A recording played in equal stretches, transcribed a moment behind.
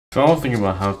So I was thinking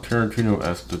about how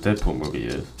Tarantino-esque the Deadpool movie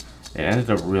is, and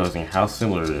ended up realizing how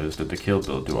similar it is to the Kill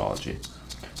Bill duology.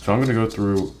 So I'm going to go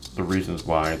through the reasons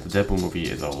why the Deadpool movie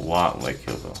is a lot like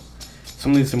Kill Bill.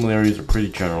 Some of these similarities are pretty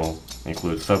general,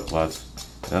 include subplots,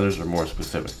 and others are more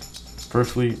specific.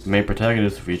 Firstly, the main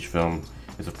protagonist of each film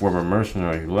is a former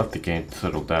mercenary who left the game to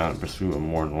settle down and pursue a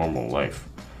more normal life.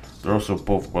 They're also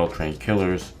both well-trained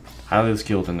killers, highly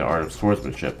skilled in the art of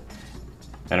swordsmanship,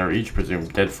 and are each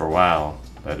presumed dead for a while,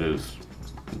 that is,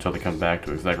 until they come back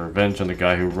to exact revenge on the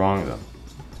guy who wronged them.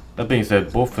 That being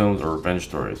said, both films are revenge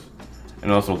stories,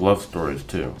 and also love stories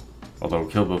too, although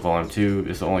Kill Bill Volume 2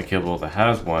 is the only Kill Bill that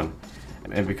has one,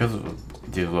 and because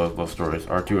of these love stories,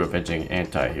 our two avenging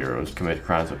anti-heroes commit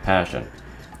crimes of passion.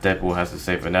 Deadpool has to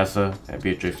save Vanessa and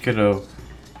Beatrix Kiddo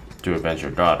to avenge her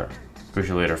daughter, who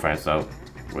she later finds out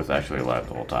was actually alive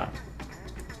the whole time.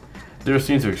 There are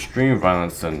scenes of extreme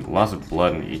violence and lots of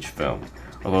blood in each film,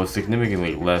 although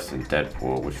significantly less in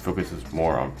Deadpool, which focuses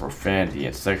more on profanity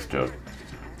and sex jokes,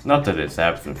 not that it's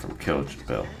absent from Kill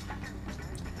Bill.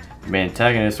 The main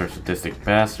antagonists are sadistic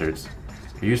bastards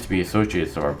who used to be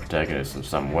associates of our protagonists in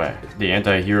some way. The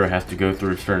anti-hero has to go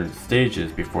through certain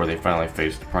stages before they finally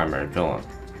face the primary villain.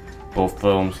 Both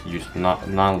films use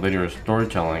non-linear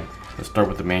storytelling that start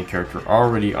with the main character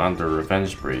already on their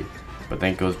revenge spree, but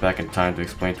then goes back in time to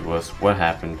explain to us what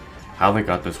happened, how they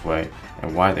got this way,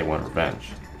 and why they want revenge.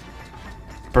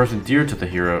 The person dear to the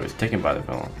hero is taken by the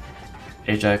villain.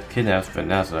 Ajax kidnaps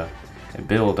Vanessa, and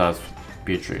Bill adopts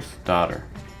Beatrix's daughter.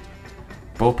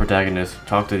 Both protagonists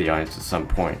talk to the audience at some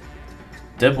point.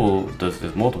 Deadpool does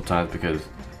this multiple times because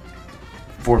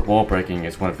fourth wall breaking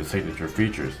is one of his signature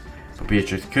features, but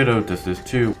Beatrix Kiddo does this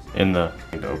too in the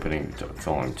opening to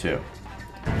Volume 2.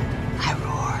 I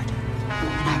roared,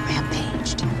 and I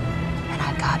rampaged, and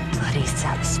I got bloody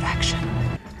satisfaction.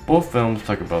 Both films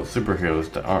talk about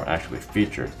superheroes that aren't actually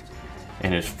featured.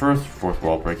 In his first fourth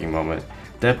wall breaking moment,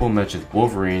 Deadpool mentions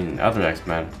Wolverine and other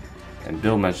X-Men, and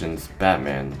Bill mentions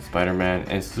Batman, Spider-Man,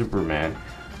 and Superman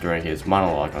during his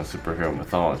monologue on superhero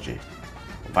mythology.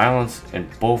 Violence in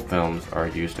both films are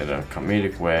used in a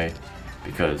comedic way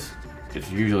because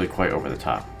it's usually quite over the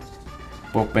top.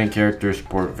 Both main characters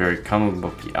sport very comic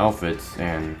booky outfits,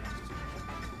 and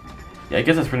yeah, I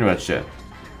guess that's pretty much it.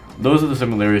 Those are the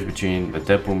similarities between the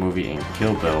Deadpool movie and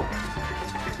Kill Bill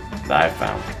that I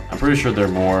found. I'm pretty sure there are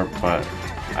more, but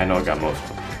I know I got most of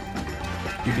them.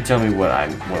 You can tell me what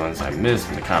ones I missed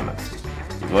in the comments.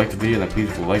 If you liked the video, then please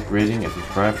leave a like, rating, and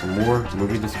subscribe for more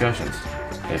movie discussions.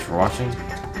 Thanks for watching.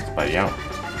 Spidey out.